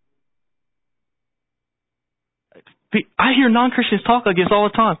 I hear non-Christians talk like this all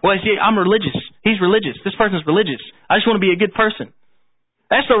the time. Well, I'm religious. He's religious. This person's religious. I just want to be a good person.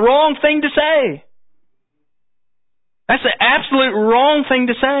 That's the wrong thing to say. That's the absolute wrong thing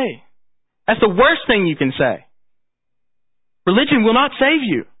to say. That's the worst thing you can say. Religion will not save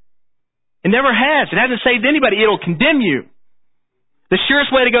you. It never has. It hasn't saved anybody. It'll condemn you. The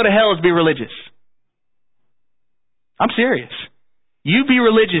surest way to go to hell is to be religious. I'm serious. You be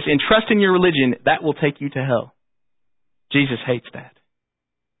religious and trust in your religion, that will take you to hell. Jesus hates that.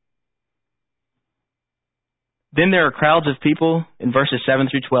 Then there are crowds of people in verses 7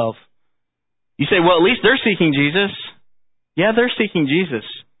 through 12. You say, well, at least they're seeking Jesus. Yeah, they're seeking Jesus.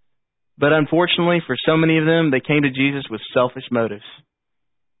 But unfortunately, for so many of them, they came to Jesus with selfish motives.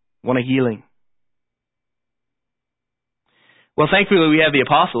 Want a healing. Well, thankfully, we have the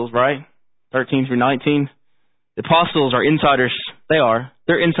apostles, right? 13 through 19. The apostles are insiders. They are.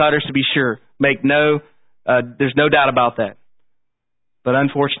 They're insiders to be sure. There's no doubt about that. But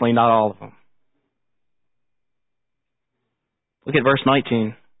unfortunately, not all of them. Look at verse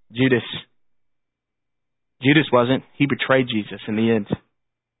 19. Judas. Judas wasn't. He betrayed Jesus in the end.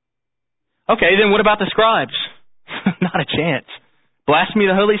 Okay, then what about the scribes? Not a chance. Blasphemy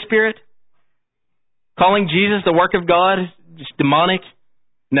of the Holy Spirit? Calling Jesus the work of God just demonic?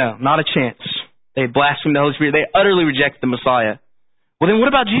 No, not a chance. They blasphemed the Holy Spirit. They utterly rejected the Messiah. Well, then what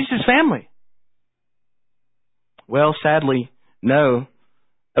about Jesus' family? Well, sadly, no.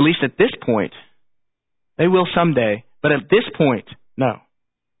 At least at this point. They will someday. But at this point, no.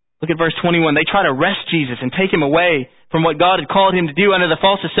 Look at verse 21. They try to arrest Jesus and take him away from what God had called him to do under the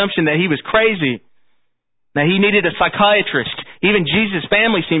false assumption that he was crazy. Now, he needed a psychiatrist. Even Jesus'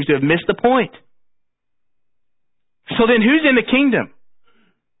 family seems to have missed the point. So then who's in the kingdom?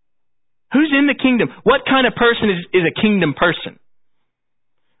 Who's in the kingdom? What kind of person is a kingdom person?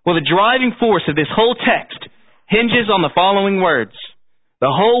 Well, the driving force of this whole text hinges on the following words.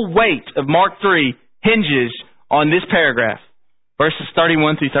 The whole weight of Mark 3 hinges on this paragraph, verses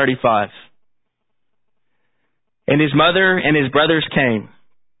 31 through 35. And his mother and his brothers came.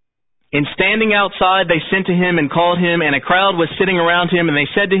 And standing outside, they sent to him and called him, and a crowd was sitting around him, and they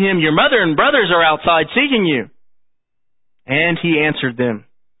said to him, "Your mother and brothers are outside seeking you." And he answered them,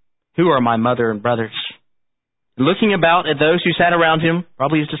 "Who are my mother and brothers?" Looking about at those who sat around him,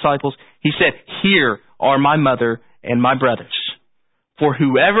 probably his disciples, he said, "Here are my mother and my brothers. For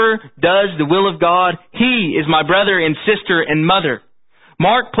whoever does the will of God, he is my brother and sister and mother."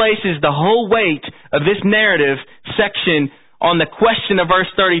 Mark places the whole weight of this narrative section on the question of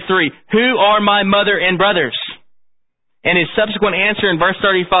verse 33, "Who are my mother and brothers?" And his subsequent answer in verse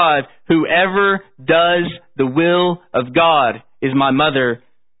 35, "Whoever does the will of God is my mother,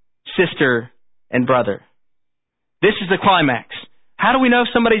 sister, and brother." This is the climax. How do we know if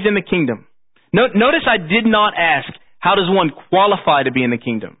somebody's in the kingdom? Notice I did not ask, how does one qualify to be in the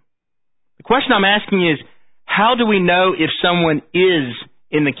kingdom? The question I'm asking is, how do we know if someone is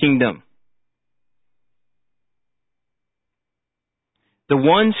in the kingdom? The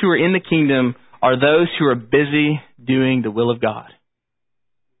ones who are in the kingdom are those who are busy doing the will of God.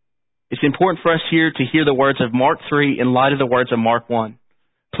 It's important for us here to hear the words of Mark 3 in light of the words of Mark 1.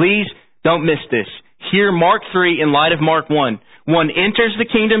 Please don't miss this. Hear Mark 3 in light of Mark 1. One enters the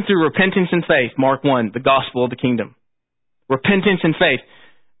kingdom through repentance and faith. Mark 1, the gospel of the kingdom. Repentance and faith.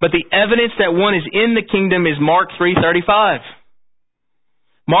 But the evidence that one is in the kingdom is Mark 3:35.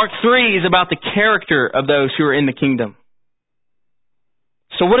 Mark 3 is about the character of those who are in the kingdom.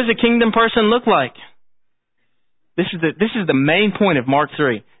 So what does a kingdom person look like? This is the main point of Mark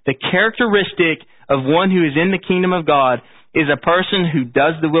 3. The characteristic of one who is in the kingdom of God is a person who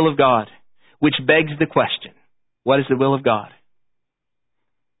does the will of God, which begs the question, what is the will of God?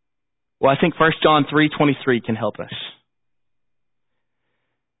 Well, I think 1 John 3:23 can help us.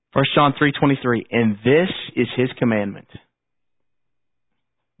 1 John 3:23, "And this is his commandment,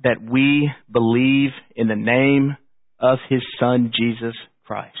 that we believe in the name of his Son, Jesus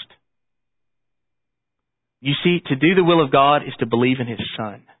Christ." You see, to do the will of God is to believe in his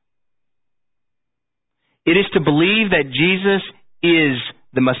Son. It is to believe that Jesus is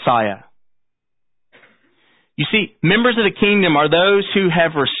the Messiah. You see, members of the kingdom are those who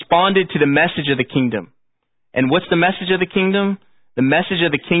have responded to the message of the kingdom. And what's the message of the kingdom? The message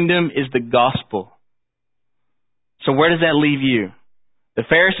of the kingdom is the gospel. So where does that leave you? The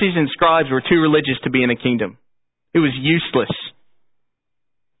Pharisees and scribes were too religious to be in the kingdom. It was useless.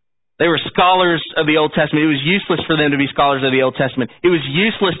 They were scholars of the Old Testament. It was useless for them to be scholars of the Old Testament. It was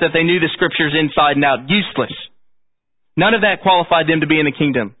useless that they knew the scriptures inside and out. Useless. None of that qualified them to be in the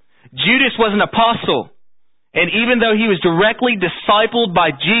kingdom. Judas was an apostle. And even though he was directly discipled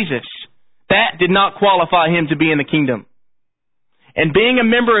by Jesus, that did not qualify him to be in the kingdom. And being a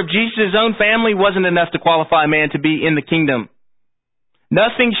member of Jesus' own family wasn't enough to qualify a man to be in the kingdom.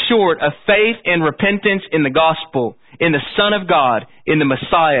 Nothing short of faith and repentance in the gospel, in the Son of God, in the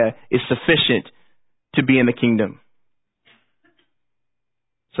Messiah, is sufficient to be in the kingdom.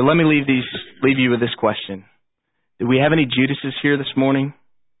 So let me leave you with this question. Do we have any Judases here this morning?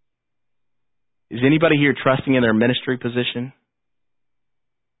 Is anybody here trusting in their ministry position?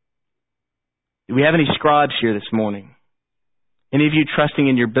 Do we have any scribes here this morning? Any of you trusting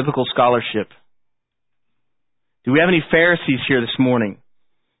in your biblical scholarship? Do we have any Pharisees here this morning?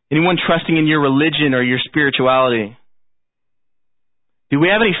 Anyone trusting in your religion or your spirituality? Do we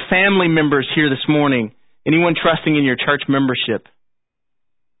have any family members here this morning? Anyone trusting in your church membership?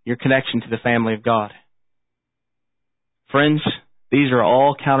 Your connection to the family of God? Friends, these are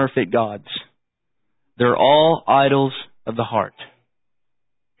all counterfeit gods. They're all idols of the heart.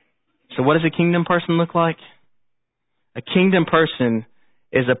 So what does a kingdom person look like? A kingdom person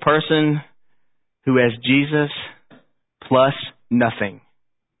is a person who has Jesus plus nothing,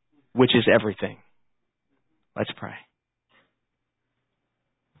 which is everything. Let's pray.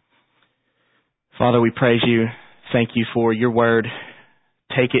 Father, we praise you. Thank you for your word.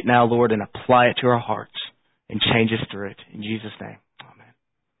 Take it now, Lord, and apply it to our hearts and change us through it. In Jesus' name.